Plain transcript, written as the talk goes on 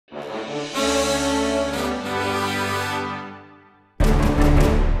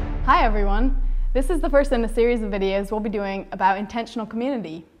Hi everyone! This is the first in a series of videos we'll be doing about intentional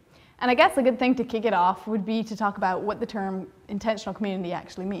community. And I guess a good thing to kick it off would be to talk about what the term intentional community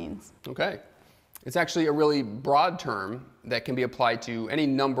actually means. Okay. It's actually a really broad term that can be applied to any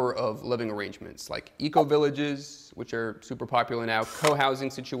number of living arrangements, like eco-villages, which are super popular now, co-housing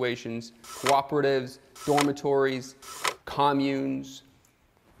situations, cooperatives, dormitories, communes.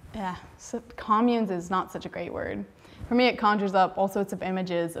 Yeah, so communes is not such a great word. For me, it conjures up all sorts of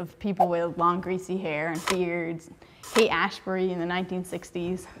images of people with long greasy hair and beards, Haight-Ashbury in the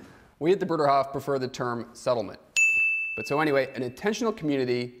 1960s. We at the Bruderhof prefer the term settlement. But so anyway, an intentional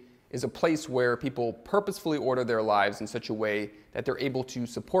community is a place where people purposefully order their lives in such a way that they're able to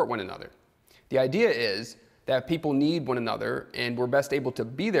support one another. The idea is that people need one another and we're best able to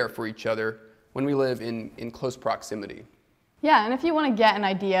be there for each other when we live in close proximity. Yeah, and if you want to get an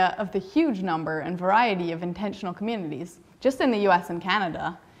idea of the huge number and variety of intentional communities, just in the US and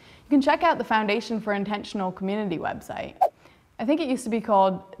Canada, you can check out the Foundation for Intentional Community website. I think it used to be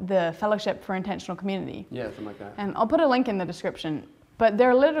called the Fellowship for Intentional Community. Yeah, something like that. And I'll put a link in the description. But there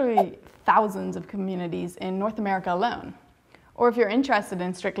are literally thousands of communities in North America alone. Or if you're interested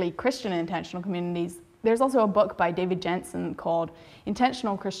in strictly Christian intentional communities, there's also a book by David Jensen called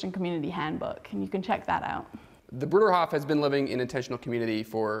Intentional Christian Community Handbook, and you can check that out. The Bruderhof has been living in intentional community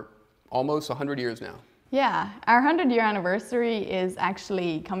for almost 100 years now. Yeah, our 100-year anniversary is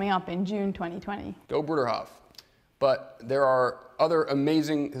actually coming up in June 2020. Go Bruderhof. But there are other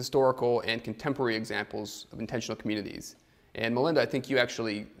amazing historical and contemporary examples of intentional communities. And Melinda, I think you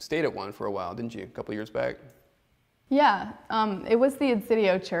actually stayed at one for a while, didn't you, a couple of years back? Yeah, it was the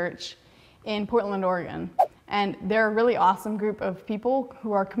Insidio Church in Portland, Oregon. And they're a really awesome group of people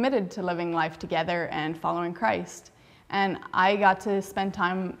who are committed to living life together and following Christ. And I got to spend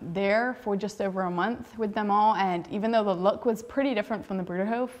time there for just over a month with them all, and even though the look was pretty different from the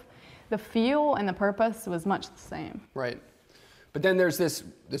Bruderhof, the feel and the purpose was much the same. Right. But then there's this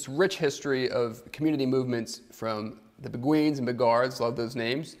rich history of community movements from the Beguines and Beguards, love those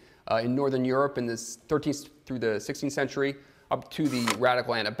names, in Northern Europe in the 13th through the 16th century, up to the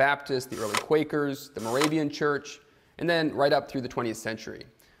radical Anabaptists, the early Quakers, the Moravian Church, and then right up through the 20th century.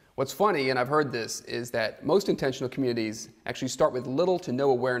 What's funny, and I've heard this, is that most intentional communities actually start with little to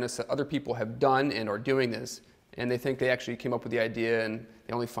no awareness that other people have done and are doing this, and they think they actually came up with the idea and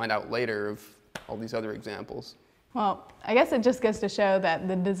they only find out later of all these other examples. Well, I guess it just goes to show that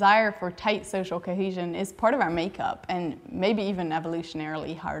the desire for tight social cohesion is part of our makeup and maybe even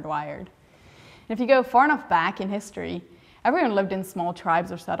evolutionarily hardwired. And if you go far enough back in history, everyone lived in small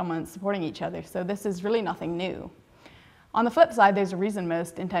tribes or settlements supporting each other, so this is really nothing new. On the flip side, there's a reason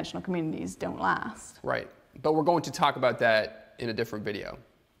most intentional communities don't last. Right, but we're going to talk about that in a different video,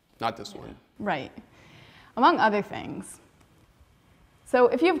 not this one. Right, among other things. So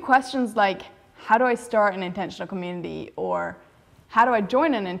if you have questions like, how do I start an intentional community, or how do I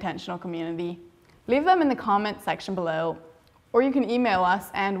join an intentional community, leave them in the comment section below, or you can email us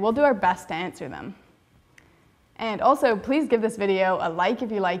and we'll do our best to answer them. And also, please give this video a like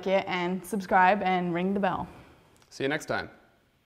if you like it, and subscribe and ring the bell. See you next time.